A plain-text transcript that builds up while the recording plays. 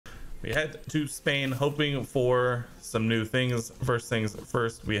We head to Spain hoping for some new things. First things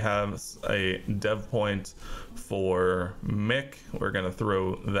first, we have a dev point for Mick. We're gonna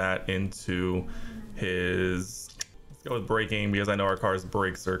throw that into his, let's go with braking, because I know our car's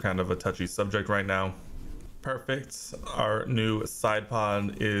brakes are kind of a touchy subject right now. Perfect. Our new side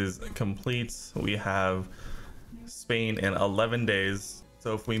pod is complete. We have Spain in 11 days.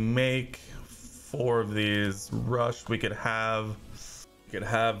 So if we make 4 of these rushed, we could have,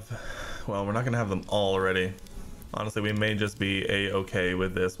 well, we're not gonna have them all already. Honestly, we may just be a-okay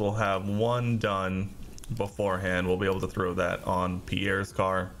with this. We'll have 1 done beforehand. We'll be able to throw that on Pierre's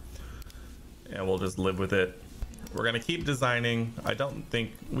car and we'll just live with it. We're gonna keep designing. I don't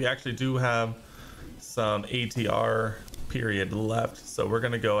think we actually do have some ATR period left, so we're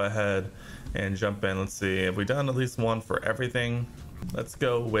gonna go ahead and jump in. Let's see, have we done at least 1 for everything? Let's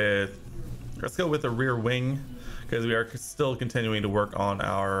go with a rear wing, because we are still continuing to work on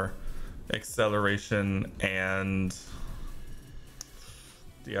our acceleration and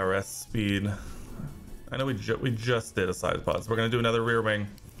DRS speed. I know we just did a side pod, so we're gonna do another rear wing,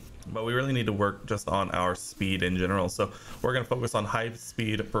 but we really need to work just on our speed in general. So we're gonna focus on high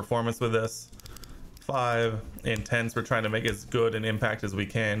speed performance with this. 5 intense. We're trying to make as good an impact as we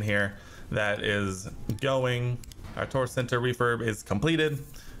can here. That is going. Our torque center refurb is completed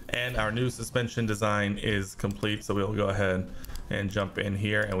and our new suspension design is complete. So we'll go ahead and jump in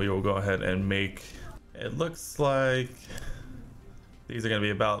here and we will go ahead and make, it looks like these are going to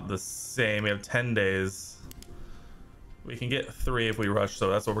be about the same. We have 10 days. We can get 3 if we rush, so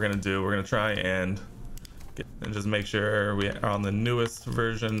that's what we're going to do. We're going to try and just make sure we are on the newest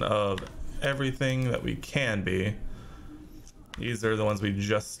version of everything that we can be. These are the ones we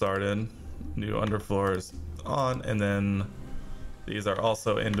just started. New underfloors on, and then these are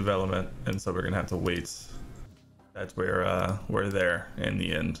also in development, and so we're gonna have to wait. That's where we're there in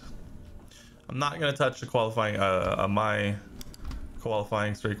the end. I'm not gonna touch the qualifying my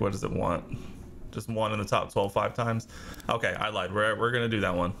qualifying streak. What does it want? Just 1 in the top 12 5 times. Okay, I lied. We're gonna do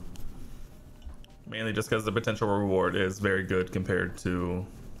that one, mainly just because the potential reward is very good compared to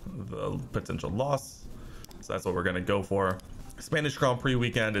the potential loss. So that's what we're gonna go for. Spanish Grand Prix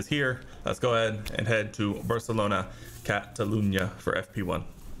weekend is here. Let's go ahead and head to Barcelona, Catalunya for FP1.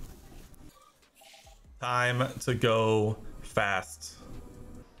 Time to go fast.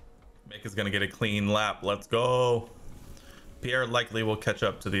 Mick is gonna get a clean lap. Let's go. Pierre likely will catch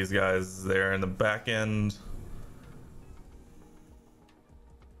up to these guys there in the back end.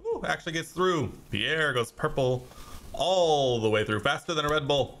 Ooh, actually gets through. Pierre goes purple all the way through, faster than a Red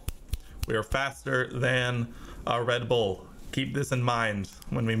Bull. We are faster than a Red Bull. Keep this in mind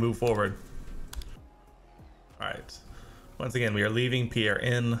when we move forward. All right, once again, we are leaving Pierre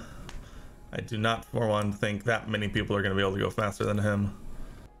in. I do not for one think that many people are going to be able to go faster than him.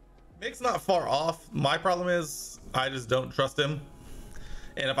 Mick's not far off. My problem is I just don't trust him,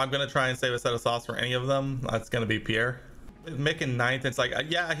 and if I'm going to try and save a set of sauce for any of them, that's going to be Pierre. With Mick in 9th, it's like,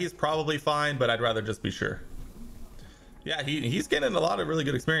 yeah, he's probably fine, but I'd rather just be sure. Yeah, he's getting a lot of really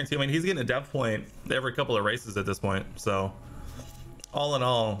good experience. I mean, he's getting a dev point every couple of races at this point. So all in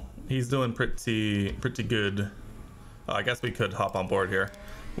all, he's doing pretty good. I guess we could hop on board here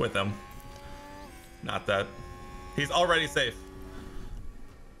with him. Not that. He's already safe.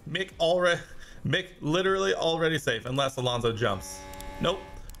 Mick literally already safe, unless Alonso jumps. Nope.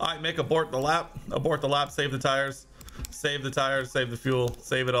 All right, Mick, abort the lap, save the tires, save the fuel,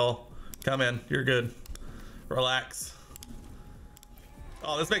 save it all. Come in, you're good. Relax.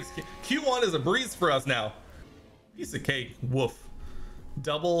 Oh, this makes Q1 is a breeze for us now. Piece of cake. Woof.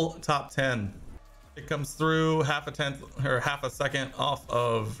 Double top 10. It comes through half a second off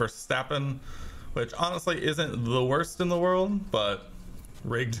of Verstappen, which honestly isn't the worst in the world, but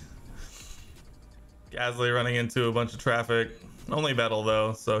rigged. Gasly running into a bunch of traffic. Only Vettel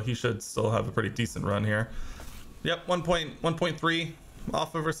though, so he should still have a pretty decent run here. Yep, 1.3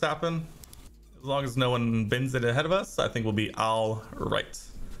 off of Verstappen. As long as no one bins it ahead of us, I think we'll be all right.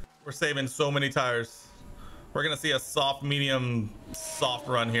 We're saving so many tires. We're gonna see a soft, medium, soft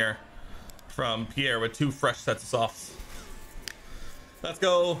run here from Pierre with 2 fresh sets of softs. Let's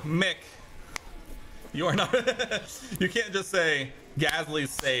go, Mick. You are not, you can't just say Gasly's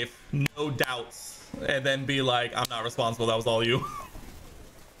safe, no doubts, and then be like, I'm not responsible, that was all you.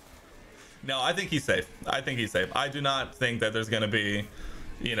 No, I think he's safe. I do not think that there's gonna be,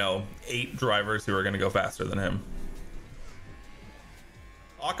 you know, 8 drivers who are going to go faster than him.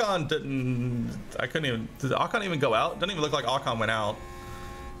 Ocon didn't, did Ocon even go out? Doesn't even look like Ocon went out.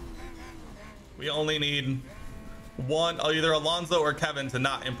 We only need one, either Alonso or Kevin to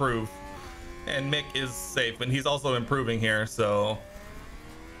not improve. And Mick is safe, and he's also improving here, so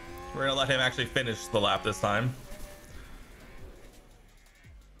We're gonna let him actually finish the lap this time.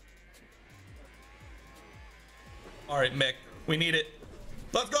 All right, Mick, we need it.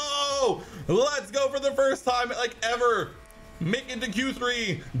 Let's go! Let's go for the first time like ever. Mick into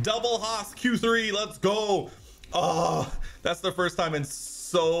Q3, double Haas Q3. Let's go. Oh, that's the first time in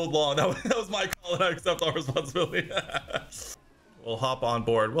so long. That was my call, and I accept all responsibility. We'll hop on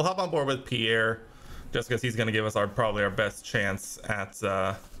board. We'll hop on board with Pierre, just because he's gonna give us probably our best chance at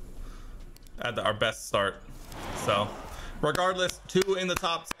our best start. So regardless, 2 in the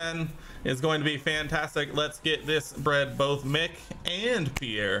top 10 is going to be fantastic. Let's get this bread, both Mick and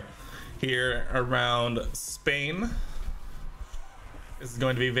Pierre here around Spain. This is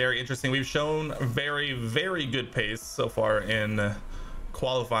going to be very interesting. We've shown very, very good pace so far in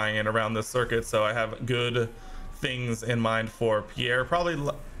qualifying and around this circuit, so I have good things in mind for Pierre. Probably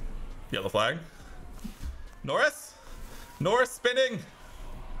yellow flag. Norris spinning.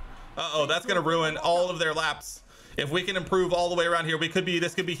 Uh-oh, that's gonna ruin all of their laps. If we can improve all the way around here,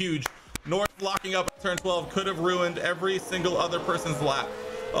 this could be huge. Norris locking up at turn 12 could have ruined every single other person's lap.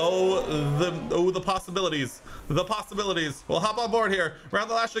 Oh, the possibilities. The possibilities. We'll hop on board here. Around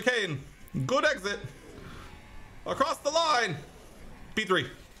the last chicane. Good exit. Across the line. P3.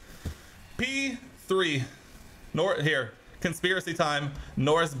 P3. Here. Conspiracy time.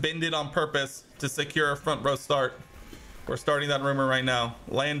 Norris binned it on purpose to secure a front row start. We're starting that rumor right now.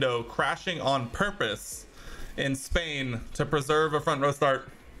 Lando crashing on purpose in Spain to preserve a front row start.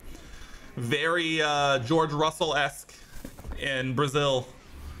 Very George Russell-esque in Brazil.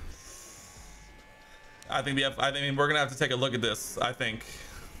 I think we're gonna have to take a look at this. I think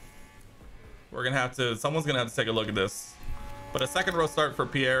someone's gonna have to take a look at this. But a second row start for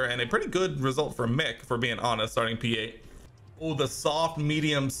Pierre and a pretty good result for Mick, for being honest, starting P8. Oh, the soft,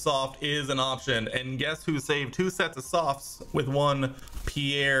 medium, soft is an option. And guess who saved 2 sets of softs with 1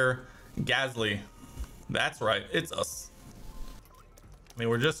 Pierre Gasly? That's right, it's us. I mean,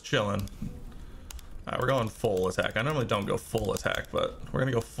 we're just chilling. All right, we're going full attack. I normally don't go full attack, but we're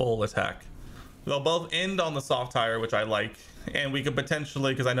gonna go full attack. They'll both end on the soft tire, which I like. And we could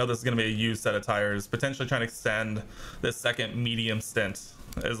potentially, because I know this is gonna be a used set of tires, potentially try to extend this second medium stint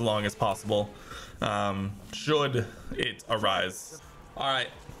as long as possible, should it arise. All right,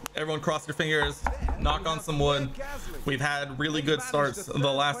 everyone cross your fingers, knock on some wood. We've had really good starts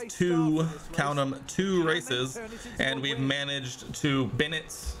the last 2, count them, 2 races, and we've managed to bin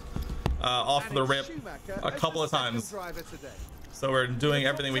it off the rip a couple of times. So we're doing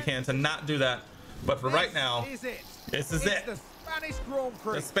everything we can to not do that. But for right now, this is it. The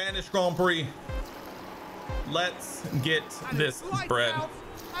Spanish Grand Prix. Let's get this bread.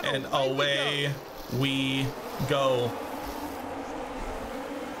 And away we go.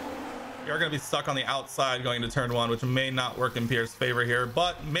 You're going to be stuck on the outside going to turn 1, which may not work in Pierre's favor here.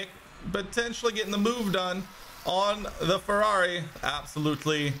 But Mick potentially getting the move done on the Ferrari.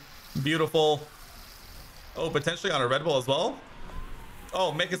 Absolutely beautiful. Oh, potentially on a Red Bull as well.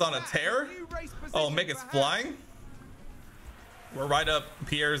 Oh, Mick is on a tear. Oh, Mick is flying. We're right up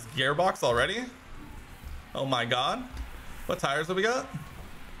Pierre's gearbox already. Oh my god. What tires have we got?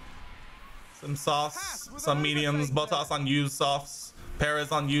 Some softs, some mediums. Bottas on used softs.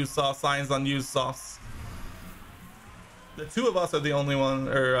 Perez on used softs. Sainz on used softs. The 2 of us are the only one,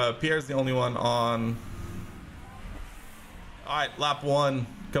 or Pierre's the only one on. All right, lap 1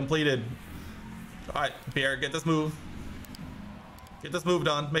 completed. All right, Pierre, get this move. Get this move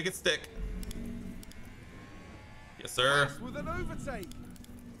done. Make it stick. Yes, sir. With an overtake.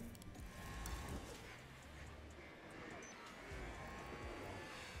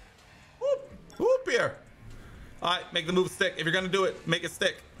 Whoop, whoop, Pierre. All right, make the move stick. If you're gonna do it, make it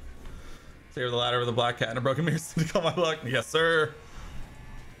stick. Clear the ladder with a black cat and a broken mirror to call my luck. Yes, sir.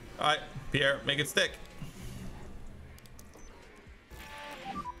 All right, Pierre, make it stick.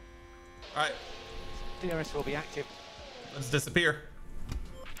 All right. DRS will be active. Let's disappear.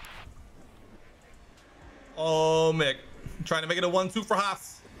 Oh, Mick. Trying to make it a 1-2 for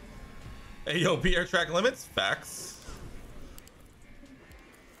Haas. Hey, yo, Pierre, track limits. Facts.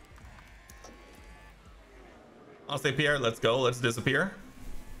 I'll say, Pierre, let's go. Let's disappear.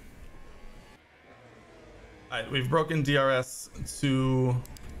 All right, we've broken DRS to...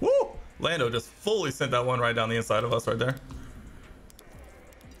 Woo! Lando just fully sent that one right down the inside of us right there.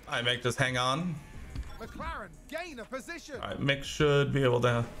 All right, Mick, just hang on. McLaren gain a position. All right, Mick should be able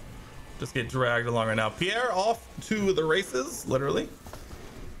to just get dragged along right now. Pierre off to the races, literally.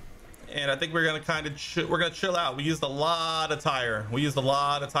 And I think we're gonna kind of chill out. We used a lot of tire.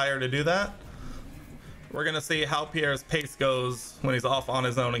 To do that. We're gonna see how Pierre's pace goes when he's off on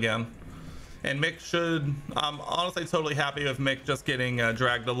his own again. And Mick should, I'm honestly totally happy with Mick just getting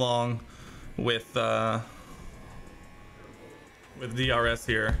dragged along with DRS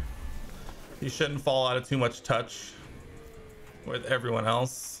here. He shouldn't fall out of too much touch with everyone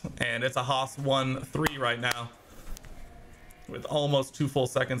else. And it's a Haas 1-3 right now, with almost 2 full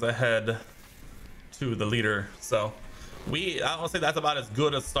seconds ahead to the leader. So I want to say that's about as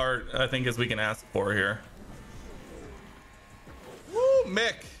good a start I think as we can ask for here. Woo,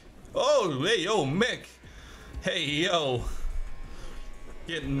 Mick. Oh, hey, yo, Mick. Hey, yo.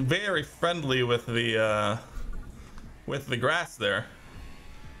 Getting very friendly with the grass there.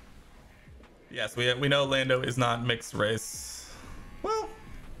 Yes, we know Lando is not Mick's race. Well,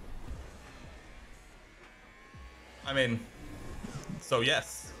 I mean, so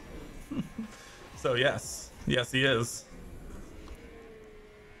yes. So yes. Yes, he is.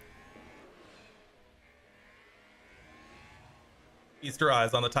 Easter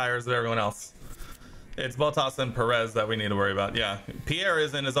eyes on the tires of everyone else. It's Bottas and Perez that we need to worry about. Yeah, Pierre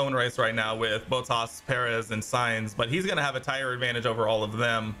is in his own race right now with Bottas, Perez, and Sainz, but he's going to have a tire advantage over all of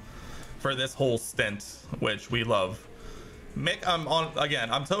them for this whole stint, which we love. Mick,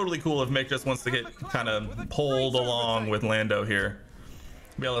 I'm totally cool if Mick just wants to get kind of pulled along with Lando here.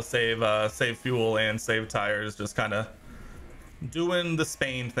 Be able to save fuel and save tires, just kind of doing the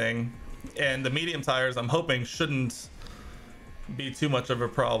Spain thing. And the medium tires, I'm hoping, shouldn't be too much of a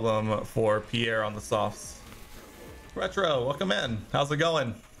problem for Pierre on the softs. Retro, welcome in. How's it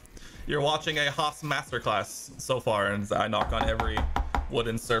going? You're watching a Haas masterclass so far, and I knock on every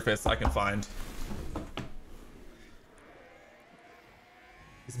wooden surface I can find.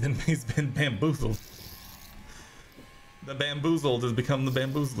 He's been bamboozled. The bamboozled has become the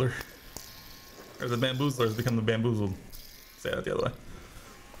bamboozler. Or the bamboozler has become the bamboozled. Say that the other way.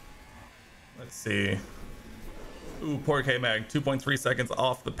 Let's see. Ooh, poor K-Mag, 2.3 seconds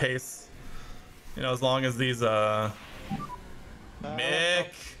off the pace. You know, as long as these, Mick!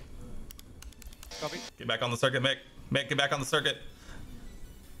 Get back on the circuit, Mick. Mick, get back on the circuit.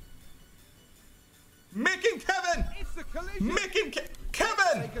 Mick and Kevin! It's the collision. Mick and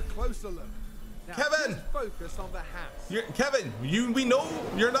Kevin! Take a closer look. Now, Kevin! just focus on the Haas. Kevin, we know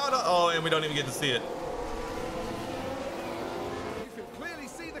you're not oh, and we don't even get to see it. You can clearly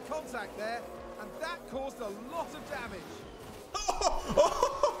see the contact there, and that caused a lot of damage.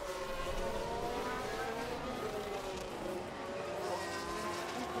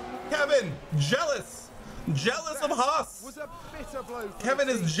 Kevin, jealous of Haas. Was a bitter blow for Kevin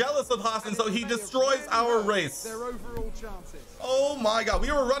the team, is jealous of Haas, and so he it may have destroys really our hurt race. Their overall chances. Oh my god,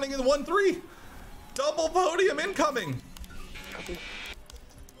 we were running in 1-3. Double podium incoming.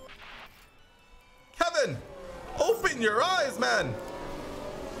 Kevin, open your eyes, man.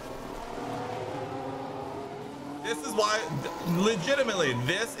 This is why, legitimately,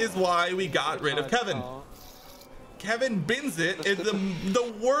 this is why we got rid of Kevin. Kevin bins it in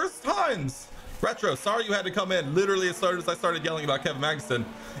the worst times. Retro, sorry you had to come in literally as soon as I started yelling about Kevin Magnussen.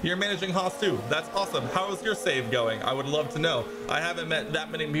 You're managing Haas too. That's awesome. How is your save going? I would love to know. I haven't met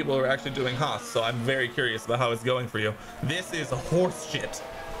that many people who are actually doing Haas, so I'm very curious about how it's going for you. This is horse shit.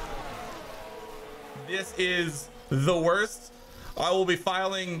 This is the worst. I will be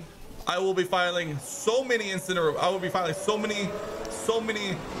filing so many incident. I will be filing so many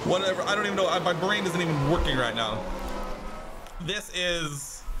whatever. I don't even know. My brain isn't even working right now. This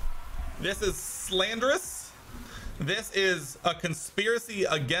is slanderous. This is a conspiracy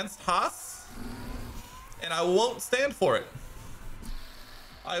against Haas, and I won't stand for it.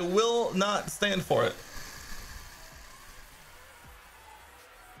 I will not stand for it.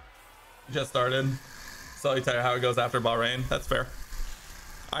 Just started. So I'll tell you how it goes after Bahrain. That's fair.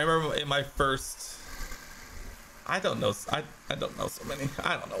 I remember in my first, I don't know so many.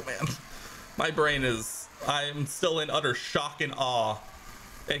 I don't know, man. My brain is, I'm still in utter shock and awe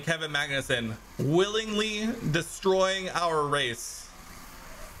at Kevin Magnussen willingly destroying our race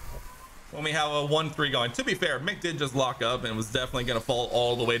when we have a 1-3 going. To be fair, Mick did just lock up and was definitely going to fall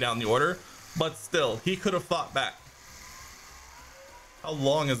all the way down the order, but still, he could have fought back. How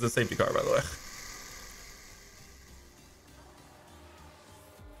long is the safety car, by the way?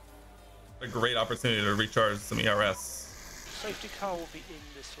 A great opportunity to recharge some ERS. Safety car will be in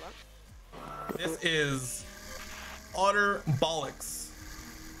this lap. This is utter bollocks.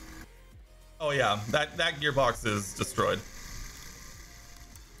 Oh yeah, that gearbox is destroyed.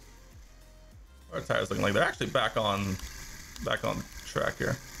 Our tires looking like they're actually back on track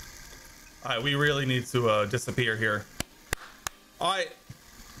here. All right, we really need to disappear here. All right,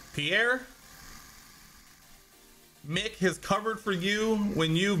 Pierre. Mick has covered for you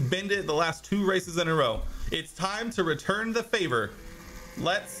when you bend it the last 2 races in a row. It's time to return the favor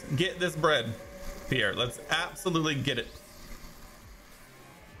Let's get this bread, Pierre. Let's absolutely get it.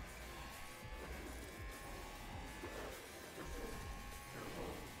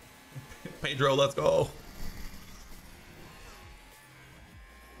 Pedro, let's go.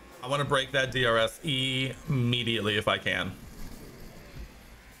 I want to break that DRS immediately if I can.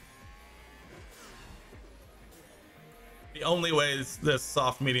 The only way this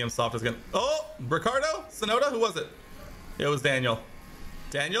soft, medium, soft is gonna... Oh, Ricardo? Sonoda? Who was it? It was Daniel.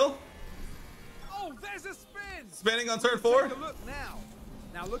 Daniel? Oh, there's a spin! Spinning on turn 4? Take a look now.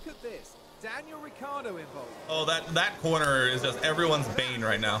 Now look at this. Daniel Ricciardo involved. Oh, that corner is just everyone's bane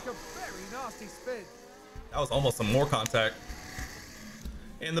right now. Like a very nasty spin. That was almost some more contact.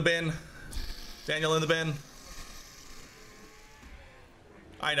 In the bin. Daniel in the bin.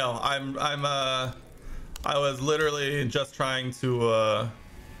 I know. I was literally just trying to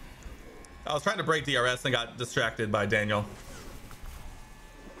I was trying to break DRS and got distracted by Daniel.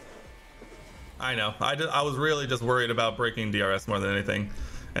 I know. I was really just worried about breaking DRS more than anything,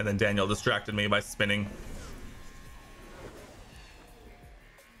 and then Daniel distracted me by spinning.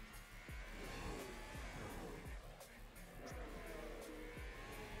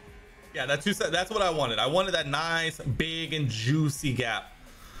 Yeah, that's what I wanted. I wanted that nice, big, and juicy gap,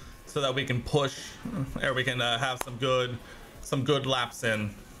 so that we can push, or we can have some good laps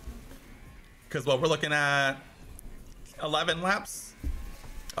in. Because what we're looking at, 11 laps,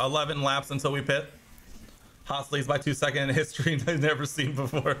 11 laps until we pit. Haas leads by 2 seconds in history I've never seen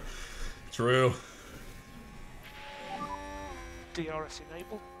before. True. DRS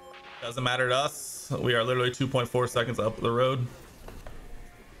enabled. Doesn't matter to us. We are literally 2.4 seconds up the road.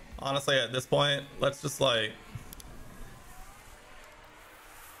 Honestly, at this point, let's just like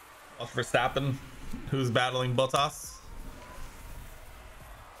watch Verstappen, who's battling Bottas.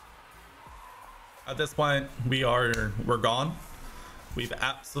 At this point, we're gone. We've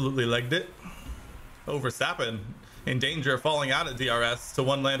absolutely legged it. Oh, Verstappen in danger of falling out at DRS to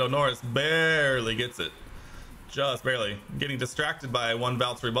one Lando Norris. Barely gets it. Just barely. Getting distracted by one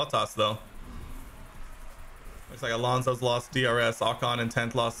Valtteri Bottas though. Looks like Alonso's lost DRS. Ocon in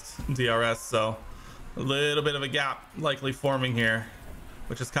 10th lost DRS. So a little bit of a gap likely forming here,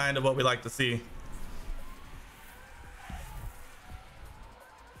 which is kind of what we like to see.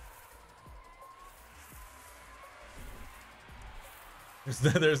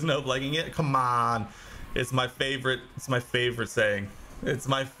 There's no legging it. Come on. It's my favorite. It's my favorite saying. It's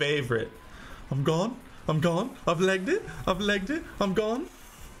my favorite. I'm gone. I'm gone. I've legged it. I've legged it. I'm gone.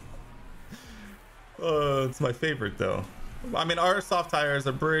 It's my favorite though. I mean, our soft tires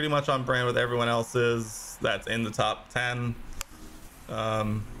are pretty much on brand with everyone else's that's in the top 10.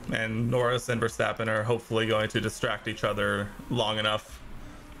 And Norris and Verstappen are hopefully going to distract each other long enough.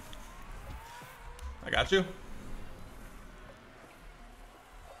 I got you.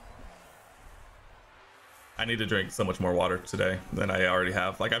 I need to drink so much more water today than I already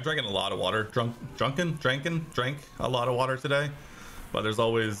have. Like, I've drinking a lot of water. Drank a lot of water today, but there's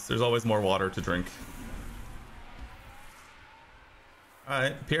always more water to drink. All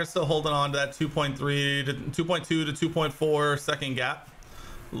right, Pierre's still holding on to that 2.3 to 2.2 to 2.4 second gap.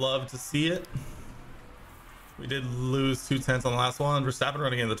 Love to see it. We did lose 0.2 on the last one. Verstappen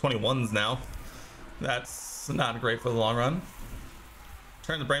running in the 21s now. That's not great for the long run.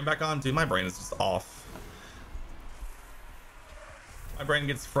 Turn the brain back on. Dude, my brain is just off. My brain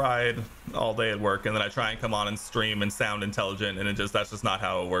gets fried all day at work, and then I try and come on and stream and sound intelligent, and that's just not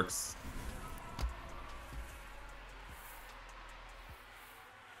how it works.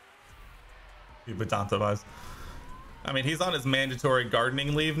 Vedanta vibes. I mean, he's on his mandatory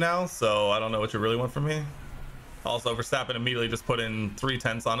gardening leave now, so I don't know what you really want from me. Also, Verstappen immediately just put in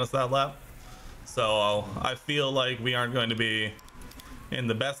 0.3 on us that lap, so I feel like we aren't going to be in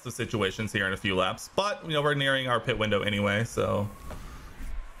the best of situations here in a few laps, but you know, we're nearing our pit window anyway, so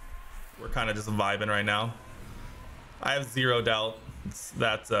we're kind of just vibing right now. I have zero doubt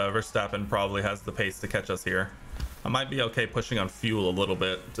that Verstappen probably has the pace to catch us here. I might be okay pushing on fuel a little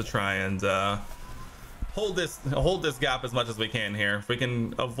bit to try and hold this gap as much as we can here. If we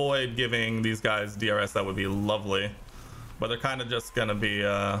can avoid giving these guys DRS, that would be lovely. But they're kind of just gonna be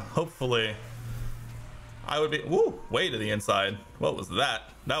hopefully. I would be way to the inside. What was that?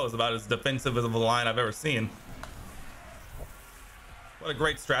 That was about as defensive of a line I've ever seen. What a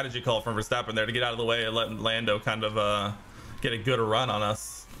great strategy call from Verstappen there to get out of the way and let Lando kind of get a good run on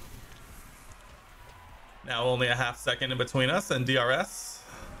us. Now only a half second in between us and DRS.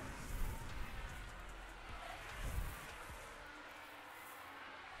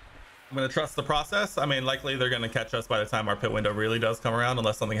 I'm going to trust the process. I mean, likely they're going to catch us by the time our pit window really does come around,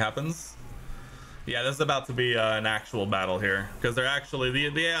 unless something happens. Yeah, this is about to be an actual battle here, because they're actually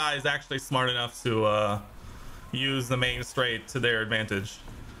the AI is actually smart enough to use the main straight to their advantage.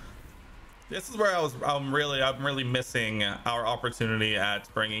 This is where I'm really missing our opportunity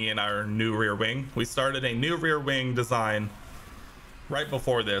at bringing in our new rear wing. We started a new rear wing design right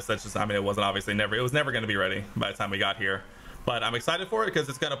before this. That's just, I mean, it was never going to be ready by the time we got here. But I'm excited for it because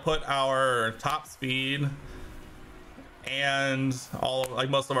it's going to put our top speed and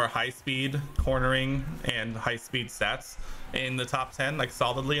most of our high speed cornering and high speed stats in the top 10, like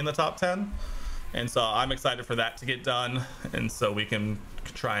solidly in the top 10. And so I'm excited for that to get done, and so we can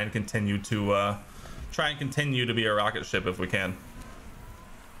try and continue to be a rocket ship if we can.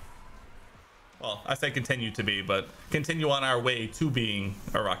 Well, I say continue to be, but continue on our way to being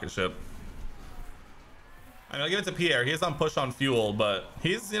a rocket ship. I mean, I'll give it to Pierre. He is on push on fuel, but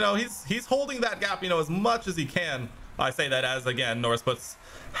he's holding that gap, as much as he can. I say that as, again, Norris puts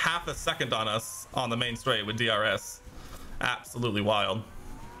half a second on us on the main straight with DRS. Absolutely wild.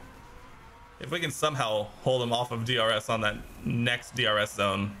 If we can somehow hold him off of DRS on that next DRS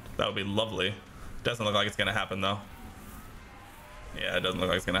zone, that would be lovely. Doesn't look like it's gonna happen though. Yeah, it doesn't look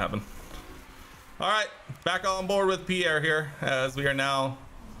like it's gonna happen. All right, back on board with Pierre here, as we are now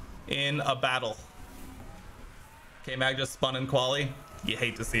in a battle. K-Mag just spun in quali. You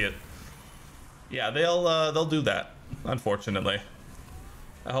hate to see it. Yeah, they'll do that, unfortunately.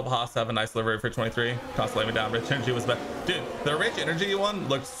 I hope Haas have a nice livery for 23. Constantly me down. Rich Energy was better. Dude, the Rich Energy one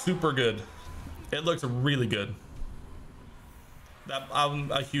looks super good. It looks really good. I'm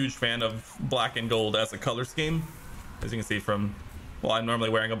a huge fan of black and gold as a color scheme. As you can see from, well, I'm normally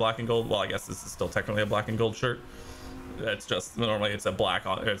wearing a black and gold. Well, I guess this is still technically a black and gold shirt. It's just, normally it's a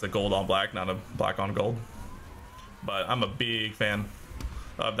gold on black, not a black on gold. But I'm a big fan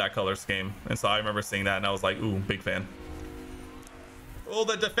of that color scheme. And so I remember seeing that and I was like, ooh, big fan. Oh,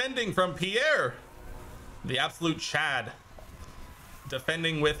 the defending from Pierre. The absolute Chad.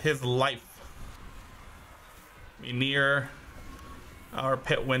 Defending with his life. We near our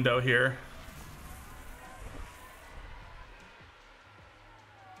pit window here.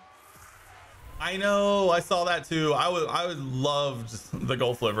 I know, I saw that too. I loved the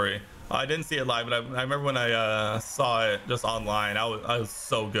Golf livery. I didn't see it live, but I remember when I saw it just online. I was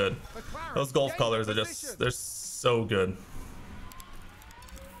so good. Those Golf colors are just, they're so good.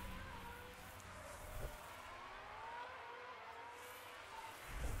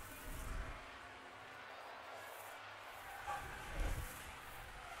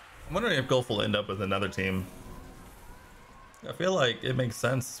 I'm wondering if Golf will end up with another team. I feel like it makes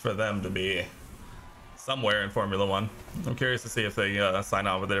sense for them to be somewhere in Formula One. I'm curious to see if they sign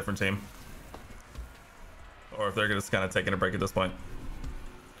on with a different team, or if they're just kind of taking a break at this point.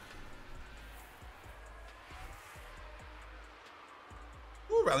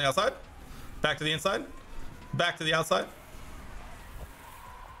 Ooh, around the outside, back to the inside, back to the outside.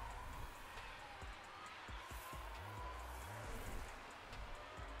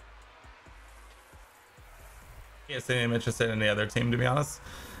 Can't say I'm interested in the other team, to be honest.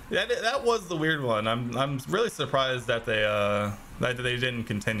 That was the weird one. I'm really surprised that they didn't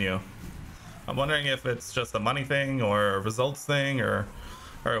continue. I'm wondering if it's just a money thing or a results thing or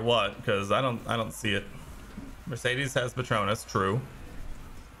what, because I don't see it. Mercedes has Petronas, true.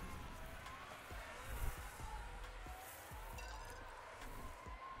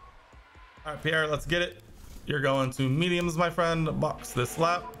 All right, Pierre, let's get it. You're going to mediums, my friend. Box this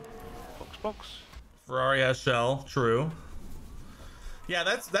lap. Box. Ferrari has shell, true. Yeah,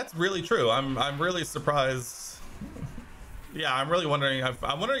 that's really true. I'm really surprised. Yeah, I'm really wondering.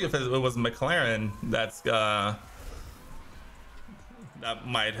 I'm wondering if it was McLaren that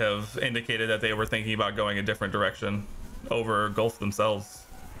might have indicated that they were thinking about going a different direction over Golf themselves.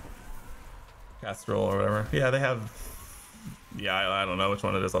 Castrol or whatever. Yeah, they have. Yeah, I don't know which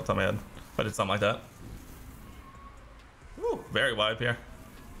one it is off the top of my head, but it's something like that. Ooh, very wide, Pierre.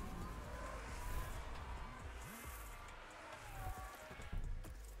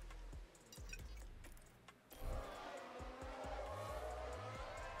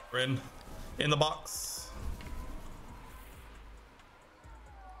 We're in the box.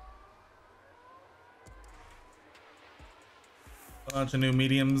 Bunch of new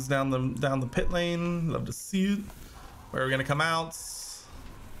mediums down the pit lane. Love to see it. Where are we gonna come out?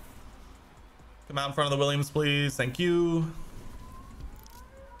 Come out in front of the Williams, please. Thank you.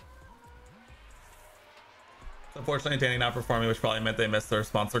 Unfortunately, Danny not performing, which probably meant they missed their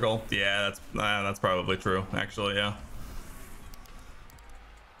sponsor goal. Yeah, that's probably true. Actually, yeah.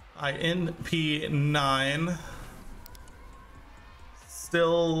 In P9,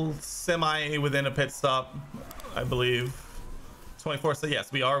 still semi within a pit stop, I believe. 24. So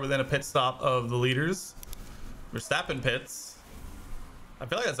yes, we are within a pit stop of the leaders. Verstappen pits. I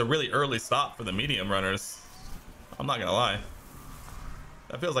feel like that's a really early stop for the medium runners. I'm not gonna lie.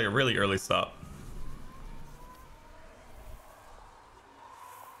 That feels like a really early stop.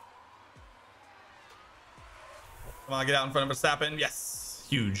 Come on, get out in front of Verstappen. Yes,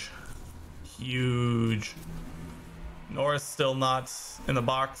 huge, huge. Norris still not in the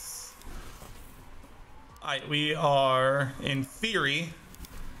box. All right, we are in theory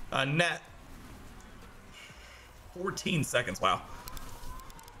a net 14 seconds. Wow.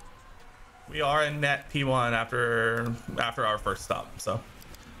 We are in net P1 after our first stop. So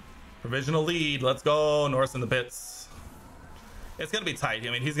provisional lead. Let's go. Norris in the pits. It's gonna be tight. I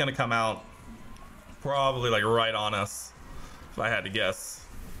mean, he's gonna come out probably like right on us, if I had to guess.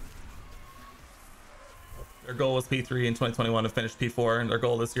 Their goal was P3 in 2021 to finish P4, and their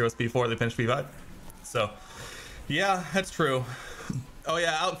goal this year was P4. They finished P5. So yeah, that's true. Oh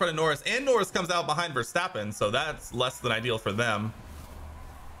yeah, out in front of Norris, and Norris comes out behind Verstappen, so that's less than ideal for them.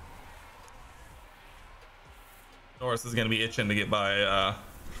 Norris is going to be itching to get by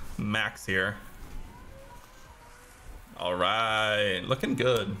Max here. All right, looking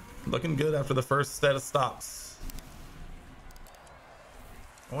good. Looking good after the first set of stops.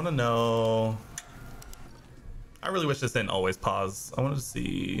 I want to know. I really wish this didn't always pause. I wanted to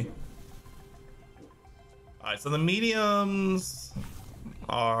see. All right, so the mediums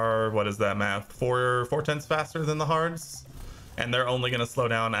are, what is that math? 4/10 faster than the hards, and they're only going to slow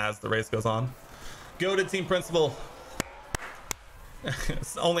down as the race goes on. Go to team principal.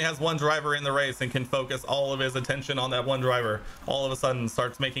 Only has one driver in the race and can focus all of his attention on that one driver. All of a sudden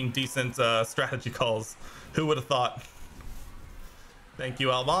starts making decent strategy calls. Who would have thought? Thank you,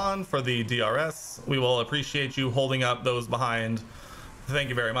 Alban, for the DRS. We will appreciate you holding up those behind. Thank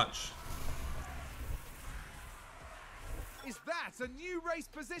you very much. Is that a new race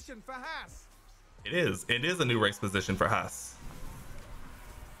position for Haas? It is. It is a new race position for Haas.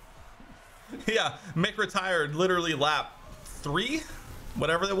 Yeah, Mick retired literally lap 3,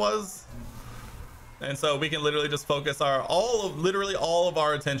 whatever it was, and so we can literally just focus literally all of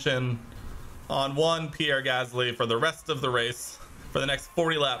our attention on one Pierre Gasly for the rest of the race for the next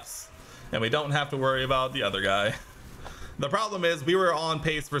 40 laps, and we don't have to worry about the other guy. The problem is we were on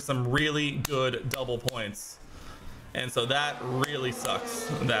pace for some really good double points, and so that really sucks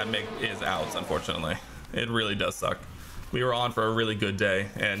that Mick is out. Unfortunately, it really does suck. We were on for a really good day,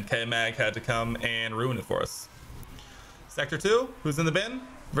 and K-Mag had to come and ruin it for us. Sector 2, who's in the bin?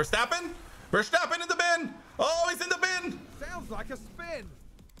 Verstappen? Verstappen in the bin! Oh, he's in the bin! Sounds like a spin.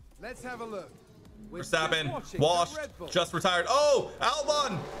 Let's have a look. We're Verstappen, just washed, just retired. Oh,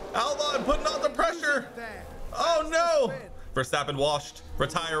 Albon! Albon putting on the pressure! Oh no! Verstappen washed.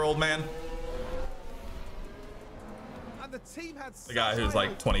 Retire, old man. And the team had The guy who's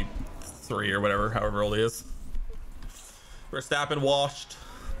like 23 or whatever, however old he is. Verstappen washed.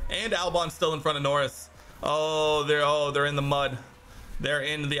 And Albon's still in front of Norris. Oh, they're in the mud. They're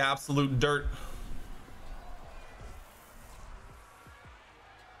in the absolute dirt.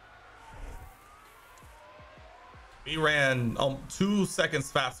 We ran 2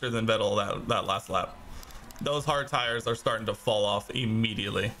 seconds faster than Vettel that last lap. Those hard tires are starting to fall off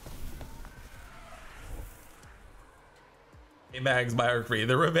immediately. K-Mag's biography,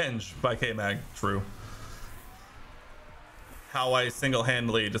 The Revenge by K-Mag, true. How I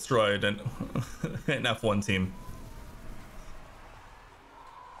single-handedly destroyed an F1 team.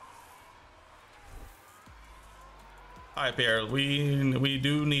 All right, Pierre, we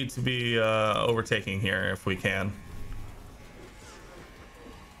do need to be overtaking here if we can.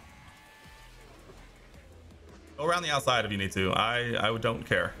 Go around the outside if you need to. I don't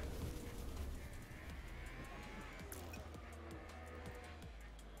care.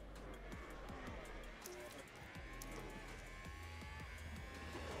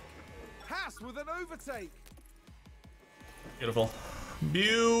 with an overtake. Beautiful.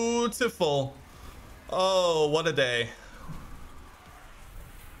 Beautiful. Oh, what a day.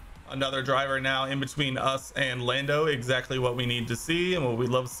 Another driver now in between us and Lando. Exactly what we need to see and what we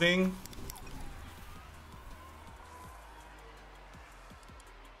love seeing.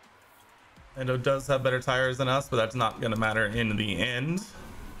 Lando does have better tires than us, but that's not going to matter in the end.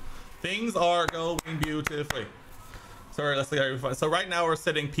 Things are going beautifully. Sorry, let's see. So right now we're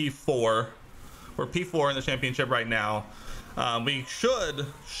sitting P4. We're P4 in the championship right now. We should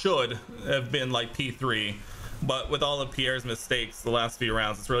have been like P3, but with all of Pierre's mistakes the last few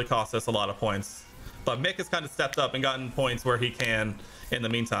rounds, it's really cost us a lot of points. But Mick has kind of stepped up and gotten points where he can in the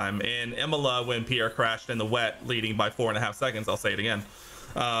meantime. In Imola, when Pierre crashed in the wet, leading by 4.5 seconds, I'll say it again,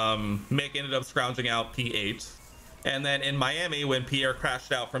 Mick ended up scrounging out P8. And then in Miami, when Pierre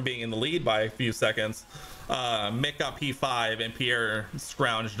crashed out from being in the lead by a few seconds, Mick got P5 and Pierre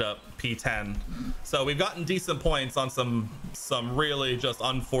scrounged up P10. So we've gotten decent points on some really just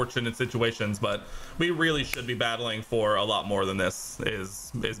unfortunate situations, but we really should be battling for a lot more than this.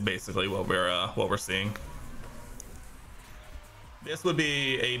 Is basically what we're seeing. This would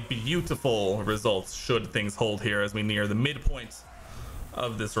be a beautiful result should things hold here as we near the midpoint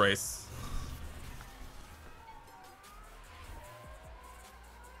of this race.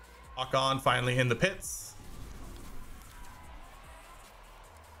 On finally in the pits,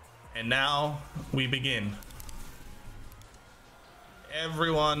 and now we begin.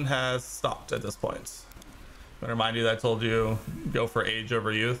 Everyone has stopped at this point. I'm gonna remind you that I told you go for age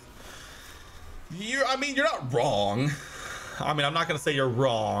over youth. I mean, you're not wrong. I mean, I'm not gonna say you're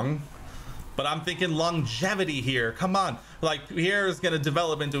wrong, but I'm thinking longevity here. Come on, like Pierre is gonna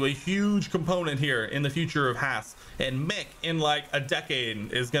develop into a huge component here in the future of Haas, and Mick in like a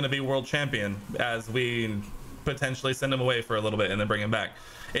decade is gonna be world champion as we potentially send him away for a little bit and then bring him back.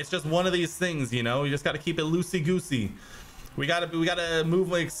 It's just one of these things, you know. You just got to keep it loosey goosey. We gotta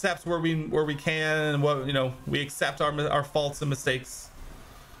move and accept where we can, and what, you know, we accept our faults and mistakes.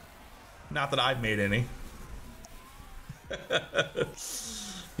 Not that I've made any.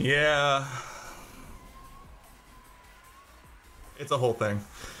 Yeah, it's a whole thing.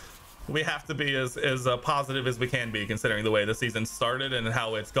 We have to be as positive as we can be, considering the way the season started and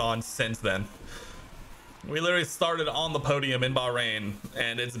how it's gone since then. We literally started on the podium in Bahrain,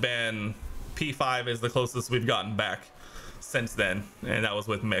 and it's been P5 is the closest we've gotten back since then, and that was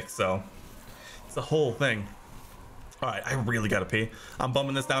with Mick. So it's a whole thing. All right, I really gotta pee. I'm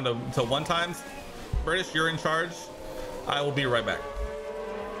bumping this down to 1 times. British, you're in charge. I will be right back.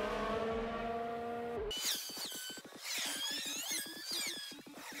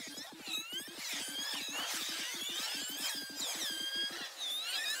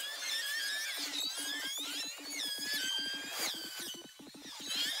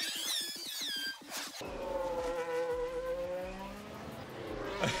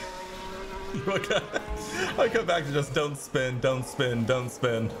 I come back to just don't spin, don't spin, don't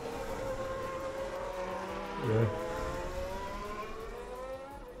spin. Yeah.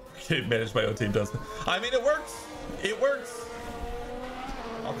 Okay, managed by OT does. I mean, it works. It works.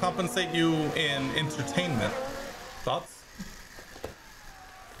 I'll compensate you in entertainment. Thoughts?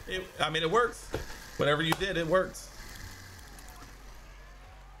 I mean, it works. Whatever you did, it worked.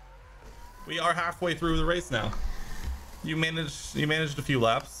 We are halfway through the race now. You managed a few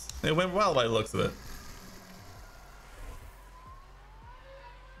laps. It went well by the looks of it.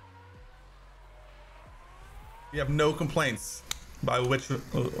 You have no complaints by which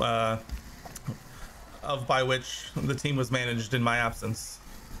the team was managed in my absence.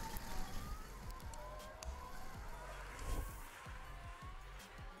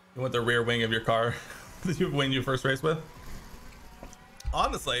 You want the rear wing of your car when you first race with?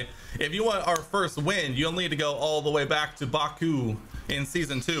 Honestly, if you want our first win, you only need to go all the way back to Baku in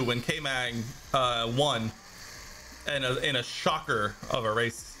season 2 when K-Mag won in a shocker of a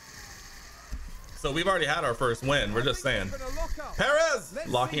race. So we've already had our first win. We're just saying. Perez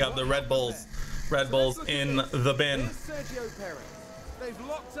locking up the Red Bulls. Red Bulls in the bin. They've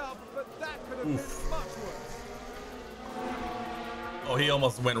locked up, but that could have been much worse. Oh, he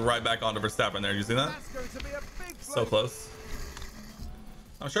almost went right back onto Verstappen there. You see that? That's going to be a big so close.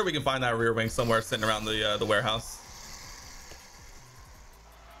 I'm sure we can find that rear wing somewhere sitting around the warehouse.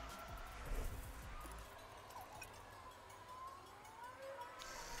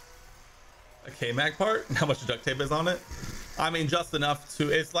 A K-Mag part? How much duct tape is on it? I mean, just enough to.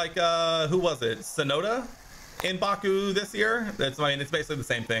 It's like who was it? Sonoda in Baku this year. I mean, it's basically the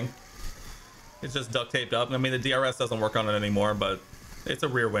same thing. It's just duct taped up. I mean, the DRS doesn't work on it anymore, but it's a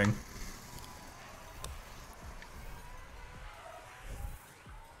rear wing.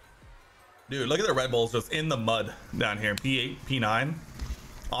 Dude, look at the Red Bulls just in the mud down here. P8, P9.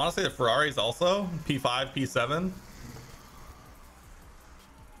 Honestly, the Ferraris also. P5, P7.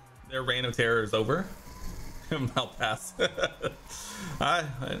 Their reign of terror is over. I'll pass.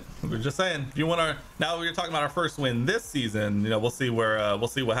 We're just saying. If you want our, now we're talking about our first win this season. You know, we'll see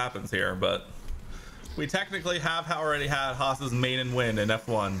what happens here. But we technically have already had Haas's maiden win in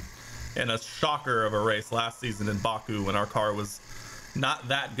F1 in a shocker of a race last season in Baku when our car was not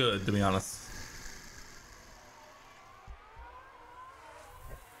that good, to be honest.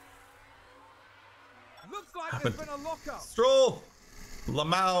 Looks like there's been a lockup. Stroll.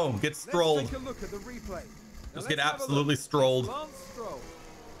 Lamau gets strolled. Let's take a look at the replay. Just get absolutely strolled.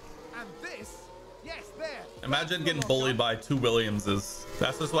 And this, yes, there. Imagine getting bullied by 2 Williamses.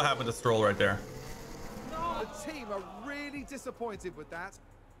 That's just what happened to Stroll right there. No, The team are really disappointed with that.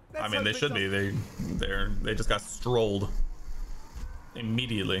 I mean, they should be. They just got strolled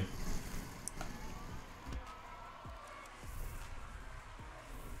immediately.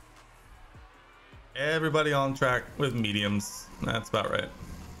 Everybody on track with mediums. That's about right.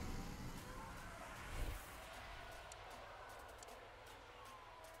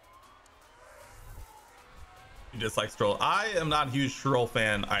 You dislike Stroll. I am not a huge Stroll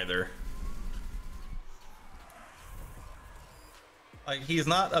fan either. Like, he's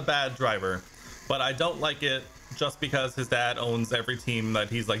not a bad driver, but I don't like it just because his dad owns every team that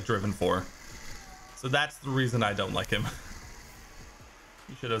he's like driven for. So that's the reason I don't like him.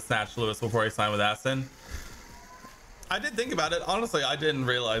 You should have snatched Lewis before he signed with Aston. I did think about it. Honestly, I didn't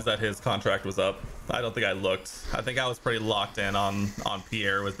realize that his contract was up. I don't think I looked. I think I was pretty locked in on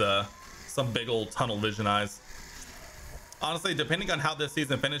Pierre with some big old tunnel vision eyes. Honestly, depending on how this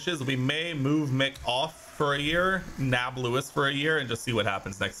season finishes, we may move Mick off for a year, nab Lewis for a year, and just see what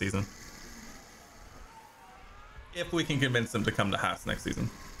happens next season. If we can convince him to come to Haas next season.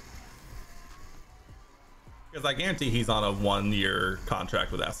 Because I guarantee he's on a 1-year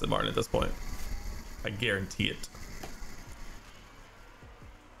contract with Aston Martin at this point. I guarantee it.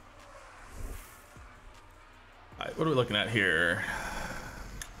 Alright, what are we looking at here?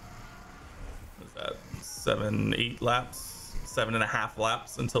 What is that? 7-8 laps? 7.5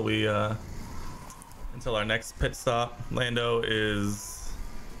 laps until we until our next pit stop. Lando is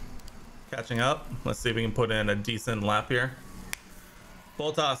catching up. Let's see if we can put in a decent lap here.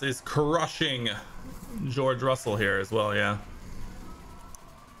 Bottas is crushing George Russell here as well, yeah.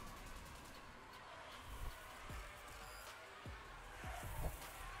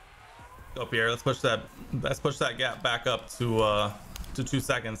 Go Pierre, let's push that gap back up to 2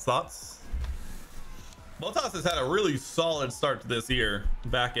 seconds. Thoughts? Bottas has had a really solid start to this year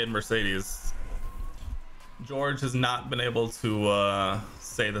back in Mercedes. George has not been able to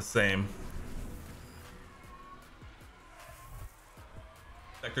say the same.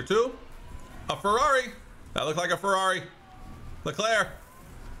 Sector 2, a Ferrari. That looked like a Ferrari. Leclerc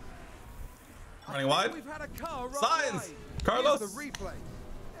running wide. We've had a car right Sainz, wide. Carlos. Here's the replay.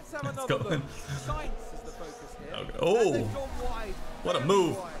 Let's have Let's another go. look. Sainz is the focus here. Okay. Oh, And they've gone wide, what a very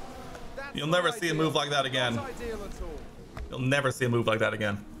move. wide. That's You'll not never see a ideal. move like that again. Not ideal at all. You'll never see a move like that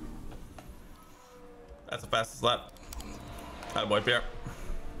again. That's the fastest lap. Attaboy, Pierre.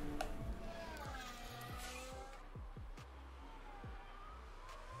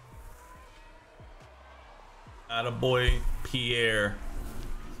 Attaboy, Pierre.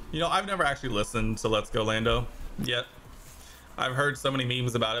 You know, I've never actually listened to Let's Go Lando yet. I've heard so many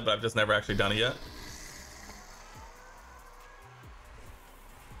memes about it, but I've just never actually done it yet.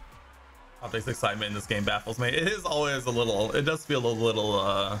 Optics excitement in this game baffles me. It is always a little, it does feel a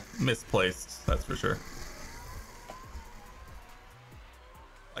little misplaced, that's for sure.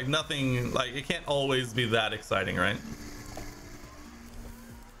 Like nothing, like it can't always be that exciting, right?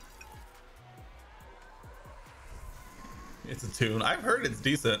 It's a tune. I've heard it's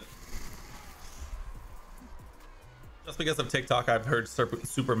decent. Just because of TikTok, I've heard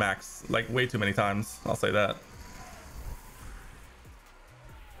Supermax like way too many times. I'll say that.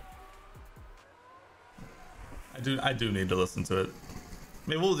 I do need to listen to it.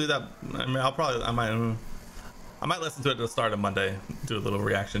 Maybe we'll do that. I mean, I might listen to it at the start of Monday. Do a little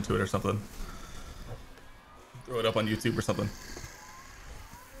reaction to it or something. Throw it up on YouTube or something.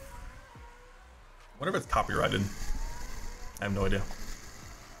 Wonder if it's copyrighted. I have no idea.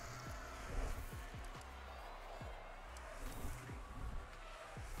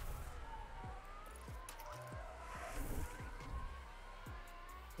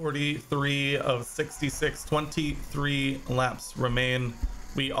 (43 of 66), 23 laps remain.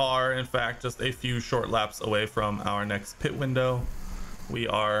 We are, in fact, just a few short laps away from our next pit window. We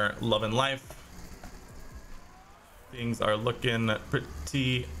are loving life. Things are looking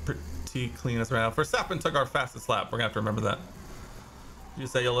pretty clean as right now. Verstappen took our fastest lap. We're gonna have to remember that. You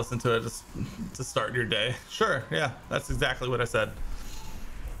say you'll listen to it just to start your day. Sure, yeah, that's exactly what I said.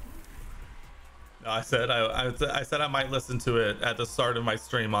 No, I said I said I might listen to it at the start of my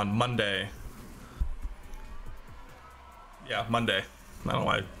stream on Monday. Yeah, Monday. I don't know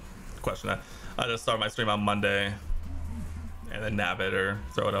why I question that. I just start my stream on Monday and then nab it or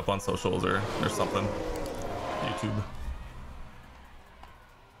throw it up on socials or something. YouTube.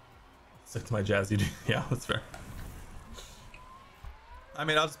 Stick to my jazzy. Yeah, that's fair. I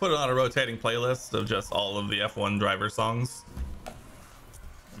mean, I'll just put it on a rotating playlist of just all of the F1 driver songs. I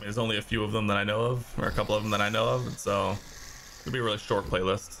mean, there's only a few of them that I know of, or a couple of them that I know of, so it'll be a really short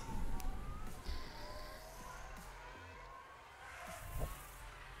playlist.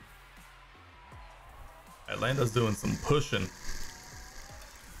 Lando's doing some pushing.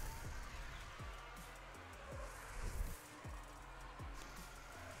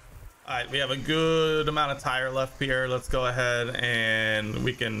 All right, we have a good amount of tire left, Pierre. Let's go ahead and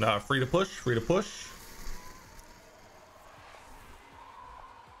we can free to push.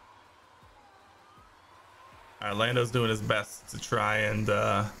 All right, Lando's doing his best to try and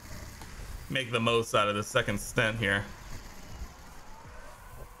make the most out of the second stint here.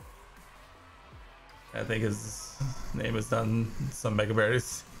 I think his name is done some mega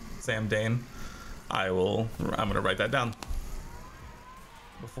berries. Sam Dane. I'm gonna write that down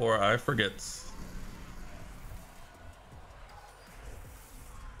before I forget.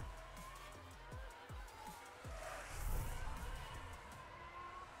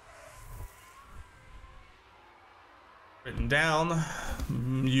 Written down.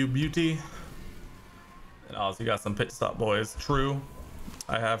 You beauty. And also you got some pit stop boys. True.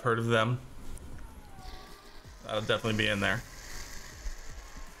 I have heard of them. That'll definitely be in there.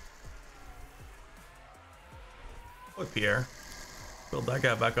 With Pierre. Build that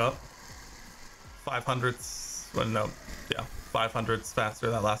guy back up. 500ths. Well, no. Yeah. 500ths faster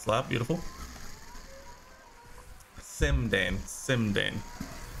that last lap. Beautiful. Simdane.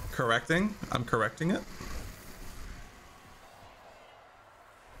 Correcting. I'm correcting it.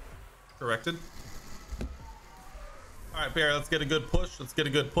 Corrected. All right, Pierre, let's get a good push.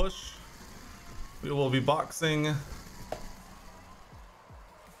 We will be boxing. Can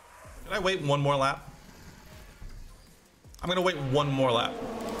I wait one more lap? I'm gonna wait one more lap.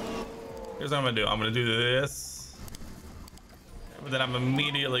 Here's what I'm gonna do. I'm gonna do this, but then I'm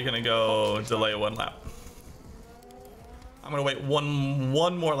immediately gonna go delay one lap. I'm gonna wait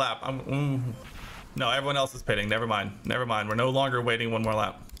one more lap. No, everyone else is pitting. Never mind. We're no longer waiting one more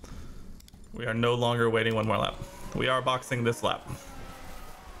lap. We are no longer waiting one more lap. We are boxing this lap.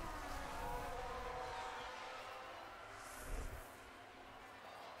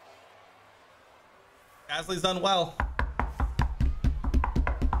 Gasly's done well.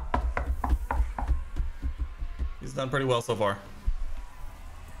 He's done pretty well so far.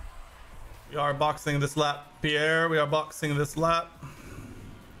 We are boxing this lap, Pierre. We are boxing this lap.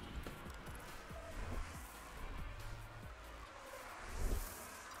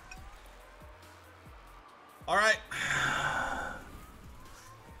 All right.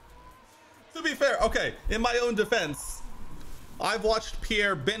 To be fair, okay, in my own defense, I've watched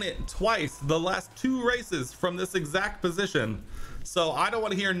Pierre Bennett twice the last 2 races from this exact position. So I don't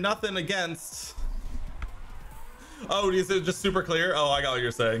want to hear nothing against. Oh, is it just super clear? Oh, I got what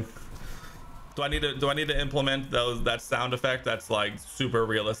you're saying. Do I need to implement that sound effect that's like super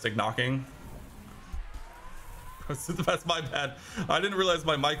realistic knocking? That's my bad. I didn't realize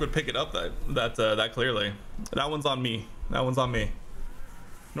my mic would pick it up that clearly. That one's on me.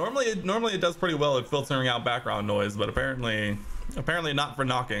 Normally it does pretty well at filtering out background noise, but apparently not for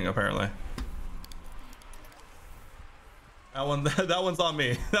knocking. Apparently. That one's on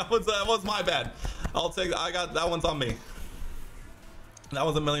me. That was my bad. That one's on me. That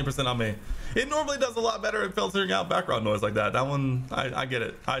was 1,000,000% on me. It normally does a lot better at filtering out background noise like that. That one, I get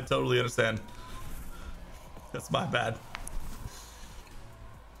it. I totally understand. That's my bad.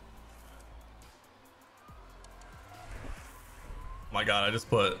 My God, I just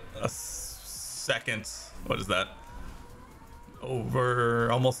put a second. What is that?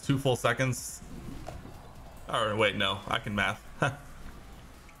 Over almost 2 full seconds. Or wait, no, I can math.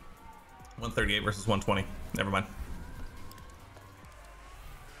 138 versus 120. Never mind.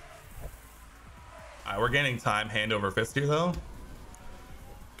 All right, we're gaining time hand over fist here though.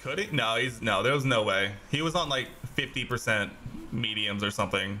 Could he? No, there was no way. He was on like 50% mediums or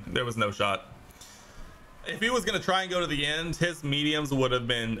something. There was no shot. If he was gonna try and go to the end, his mediums would have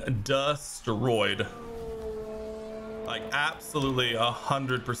been destroyed. Like absolutely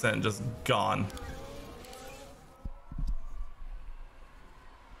 100% just gone.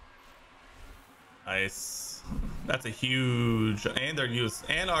 Nice. That's a huge,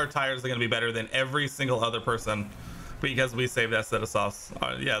 and our tires are gonna be better than every single other person because we saved that set of softs.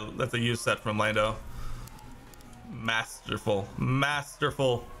 Yeah, that's a huge set from Lando. Masterful.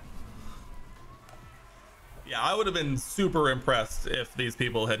 Yeah, I would have been super impressed if these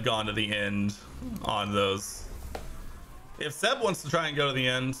people had gone to the end on those. If Seb wants to try and go to the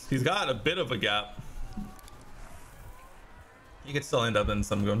end, he's got a bit of a gap. He could still end up in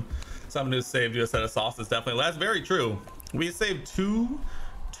someone who saved you a set of sauces. Definitely, that's very true. We saved two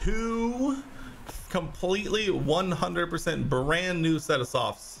completely 100% brand new set of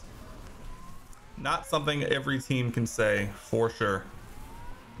softs. Not something every team can say for sure.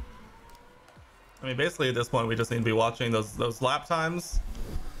 I mean, basically at this point we just need to be watching those lap times,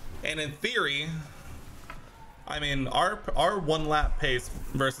 and in theory I mean, our 1 lap pace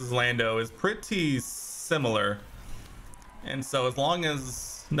versus Lando is pretty similar. And so as long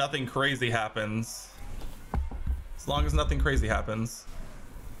as nothing crazy happens,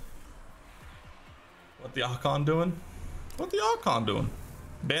 what the Ocon doing? What the Ocon doing?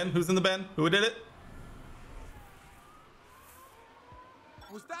 Ben, who's in the Ben? Who did it?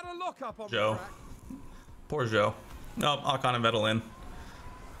 Was that a lockup on Joe. the track? Poor Joe. Oh, Ocon and Vettel in.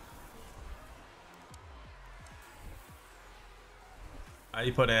 He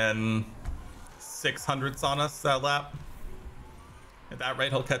put in 600s on us that lap. At that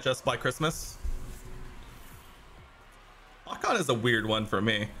rate, he'll catch us by Christmas. Ocon is a weird one for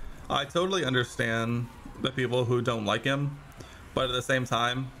me. I totally understand the people who don't like him, but at the same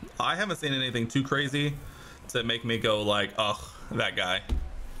time, I haven't seen anything too crazy to make me go like, ugh, that guy.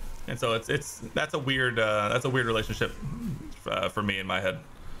 And so that's a weird relationship for me in my head.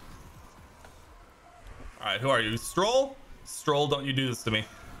 All right, who are you? Stroll? Stroll, don't you do this to me.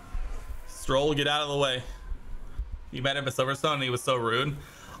 Stroll, get out of the way. You met him at Silverstone and he was so rude.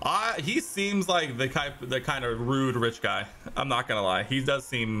 He seems like the kind of rude rich guy. I'm not gonna lie. He does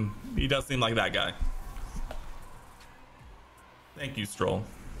seem like that guy. Thank you, Stroll.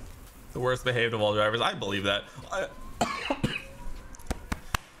 The worst behaved of all drivers. I believe that.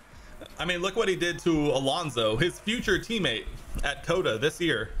 I mean, look what he did to Alonso, his future teammate at Coda this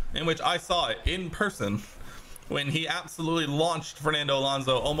year, in which I saw it in person when he absolutely launched Fernando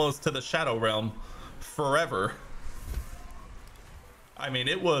Alonso almost to the shadow realm forever. I mean,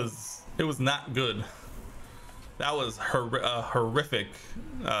 it was not good. That was a horrific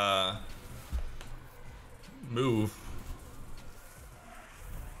move.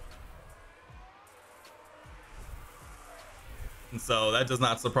 And so that does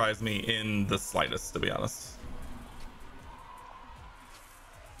not surprise me in the slightest, to be honest.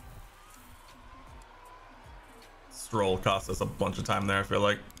 Stroll cost us a bunch of time there, I feel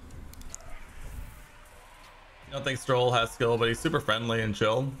like. I don't think Stroll has skill, but he's super friendly and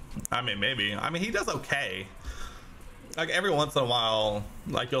chill. I mean, maybe. I mean, he does okay. Like, every once in a while,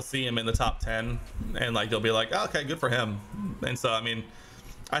 like, you'll see him in the top 10, and, like, you'll be like, oh, okay, good for him. And so, I mean,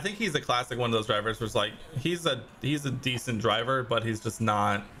 I think he's a classic one of those drivers where it's like, he's a decent driver, but he's just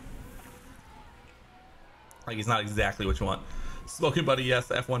not, like, he's not exactly what you want. Smoking buddy, yes.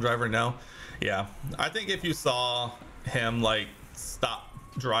 F1 driver, no. Yeah. I think if you saw him, like, stop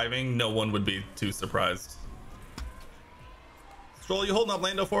driving, no one would be too surprised. Stroll, you holding up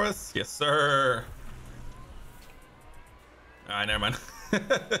Lando for us? Yes, sir. All right, never mind.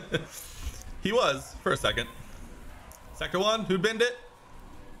 He was for a second. Sector 1, who binned it?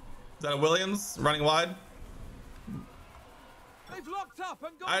 Is that a Williams running wide? They've locked up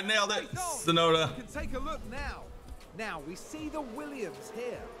and got I nailed it. Sonoda. Sonoda. You can take a look now. Now we see the Williams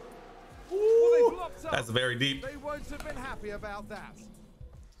here. Well, they've locked up. That's very deep. They won't have been happy about that.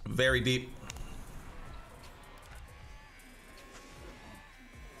 Very deep.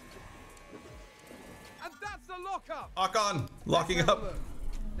 And that's the lockup. Ocon locking Let's have a up. look.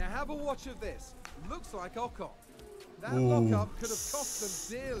 Now have a watch of this. Looks like Ocon. That lockup could have cost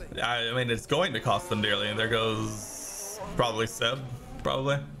them dearly. I mean, it's going to cost them dearly. And there goes probably Seb.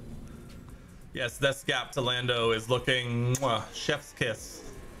 Probably. Yes, this gap to Lando is looking chef's kiss.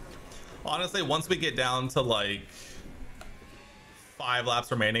 Honestly, once we get down to like 5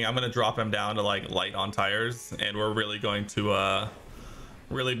 laps remaining, I'm going to drop him down to like light on tires. And we're really going to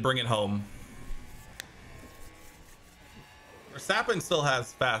really bring it home. Verstappen still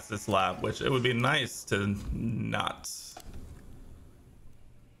has fastest lap, which it would be nice to not.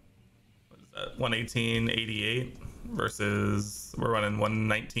 What is that? 118.88 versus we're running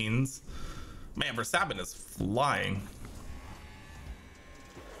 119s. Man, Verstappen is flying.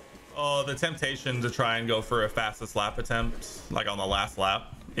 Oh, the temptation to try and go for a fastest lap attempt, like on the last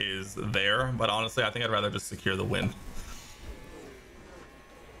lap, is there. But honestly, I think I'd rather just secure the win.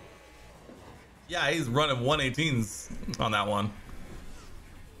 Yeah, he's running 118s on that one.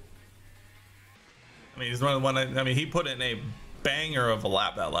 I mean, he's running one. I mean, he put in a banger of a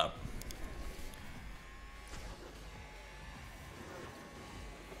lap that lap.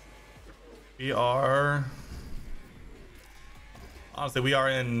 We are, honestly, we are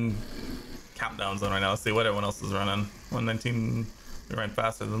in countdown zone right now. Let's see what everyone else is running. 119. We ran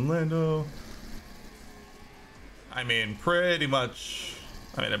faster than Lando. I mean, pretty much.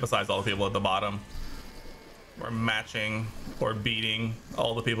 I mean, besides all the people at the bottom, we're matching or beating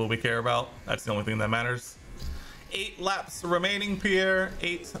all the people we care about. That's the only thing that matters. 8 laps remaining, Pierre.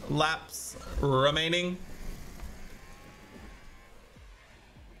 8 laps remaining.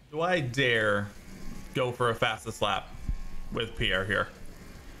 Do I dare go for a fastest lap with Pierre here?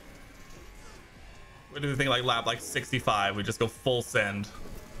 What do we think, like lap like 65? We just go full send.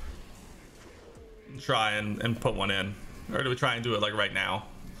 Try and put one in. Or do we try and do it like right now?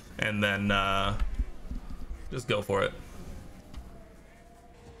 And then just go for it.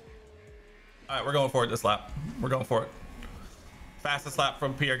 All right, we're going for it this lap. We're going for it. Fastest lap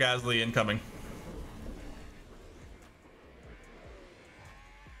from Pierre Gasly incoming.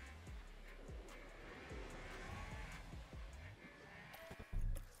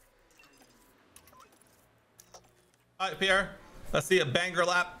 All right, Pierre, let's see a banger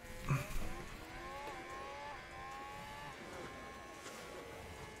lap.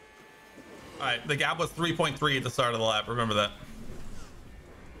 All right, the gap was 3.3 at the start of the lap. Remember that.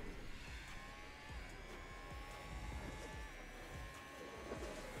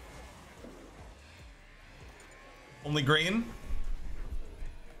 Only green.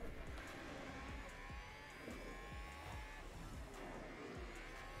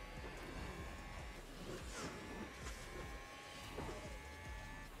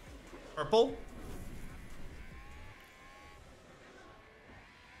 Purple.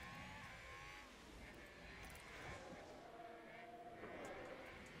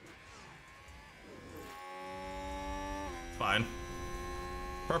 Fine.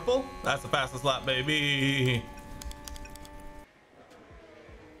 Purple. That's the fastest lap, baby.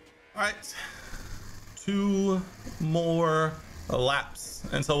 All right. 2 more laps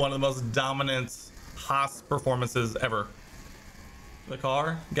until one of the most dominant Haas performances ever. The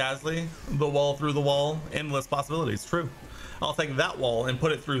car, Gasly, the wall through the wall, endless possibilities. True. I'll take that wall and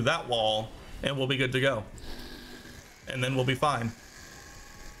put it through that wall and we'll be good to go. And then we'll be fine.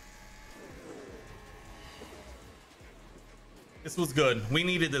 This was good. We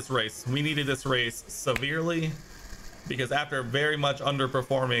needed this race. We needed this race severely because after very much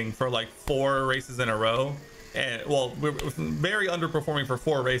underperforming for like 4 races in a row, and well, we were very underperforming for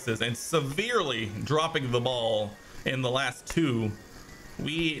 4 races and severely dropping the ball in the last 2,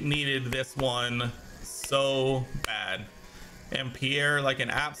 we needed this one so bad. And Pierre, like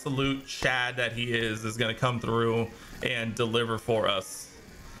an absolute Chad that he is going to come through and deliver for us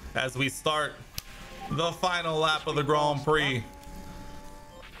as we start the final lap of the Grand Prix.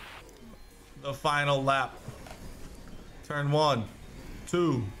 The final lap. Turn 1,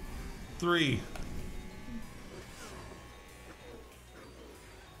 2, 3,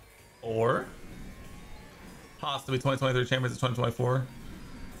 4. Haas to be 2023 champions in 2024.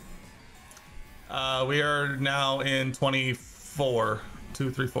 We are now in 24.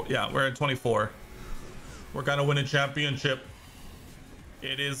 2, 3, 4. Yeah, we're in 24. We're gonna win a championship.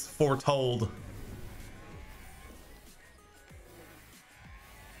 It is foretold.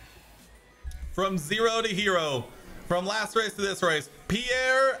 From 0 to hero, from last race to this race,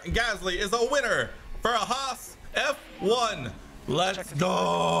 Pierre Gasly is a winner for a Haas F1. Let's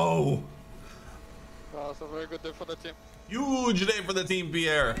go. It's a very good day for the team. Huge day for the team,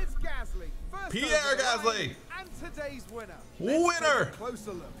 Pierre. It's Gasly. Pierre Gasly. And today's winner. Winner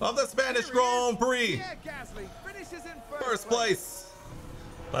of the Spanish Grand Prix. Pierre Gasly finishes in First place.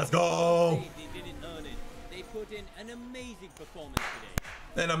 Let's go. They didn't earn it. They put in an amazing performance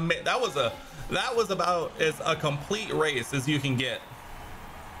today. And that was about as a complete race as you can get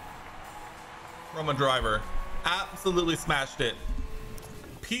from a driver. Absolutely smashed it.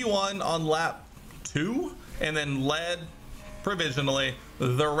 P1 on lap 2 and then led provisionally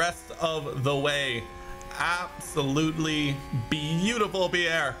the rest of the way. Absolutely beautiful,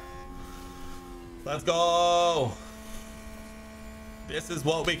 Pierre. Let's go. This is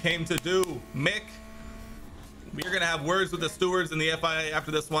what we came to do. Mick, we're gonna have words with the stewards and the FIA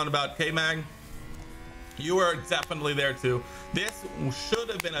after this one about K-Mag. You are definitely there too. This should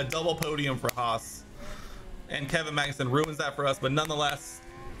have been a double podium for Haas, and Kevin Magnussen ruins that for us, but nonetheless,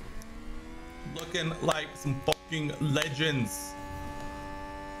 looking like some fucking legends.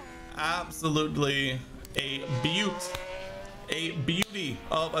 Absolutely a beauty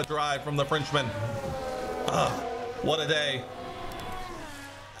of a drive from the Frenchman. What a day.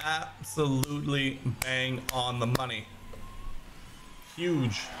 Absolutely bang on the money. A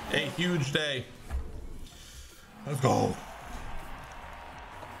huge day. Let's go.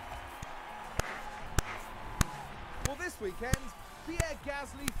 Well, this weekend, Pierre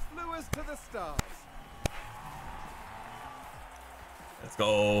Gasly flew us to the stars. Let's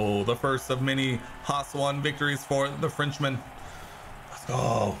go. The first of many Haas 1 victories for the Frenchman. Let's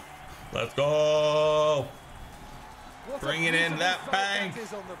go. Let's go. Bringing in that bank.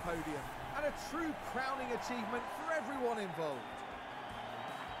 Is on the podium, and a true crowning achievement for everyone involved.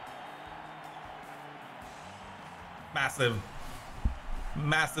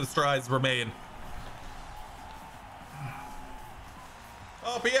 Massive strides were made.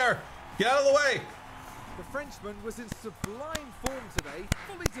 Oh, Pierre, get out of the way. The Frenchman was in sublime form today,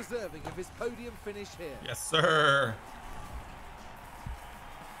 fully deserving of his podium finish here. Yes, sir.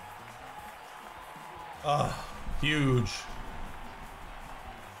 Huge.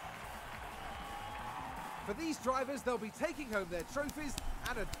 For these drivers, they'll be taking home their trophies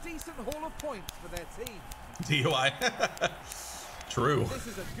and a decent haul of points for their team. DUI. True. This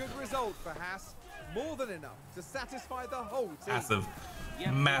is a good result for Haas. More than enough to satisfy the whole team. Massive.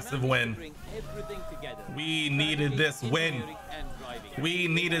 Massive win. We needed this win. We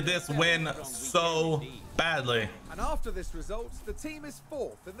needed this win so badly. And after this result, the team is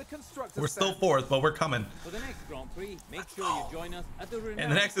fourth in the constructors. We're still fourth, but we're coming. For the next Grand Prix, make sure you join us at the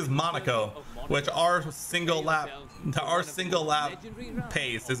And the next is Monaco, which our single lap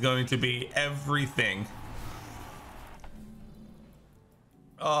pace is going to be everything.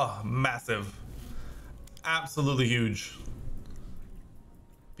 Oh, massive. Absolutely huge.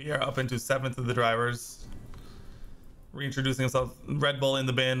 Pierre up into 7th of the drivers. Reintroducing himself. Red Bull in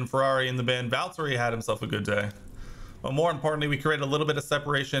the bin, Ferrari in the bin. Valtteri had himself a good day. But more importantly, we created a little bit of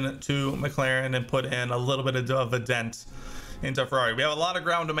separation to McLaren and put in a little bit of a dent into Ferrari. We have a lot of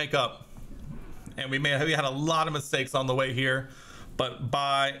ground to make up. And we had a lot of mistakes on the way here. But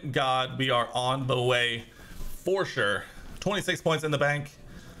by God, we are on the way for sure. 26 points in the bank.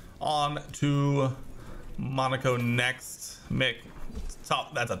 On to Monaco next. Mick,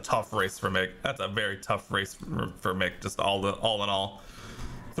 that's a tough race for Mick. That's a very tough race for Mick, just all in all.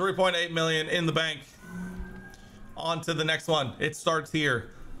 3.8 million in the bank. On to the next one. It starts here.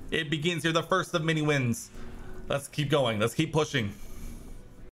 It begins here, the first of many wins. Let's keep going. Let's keep pushing.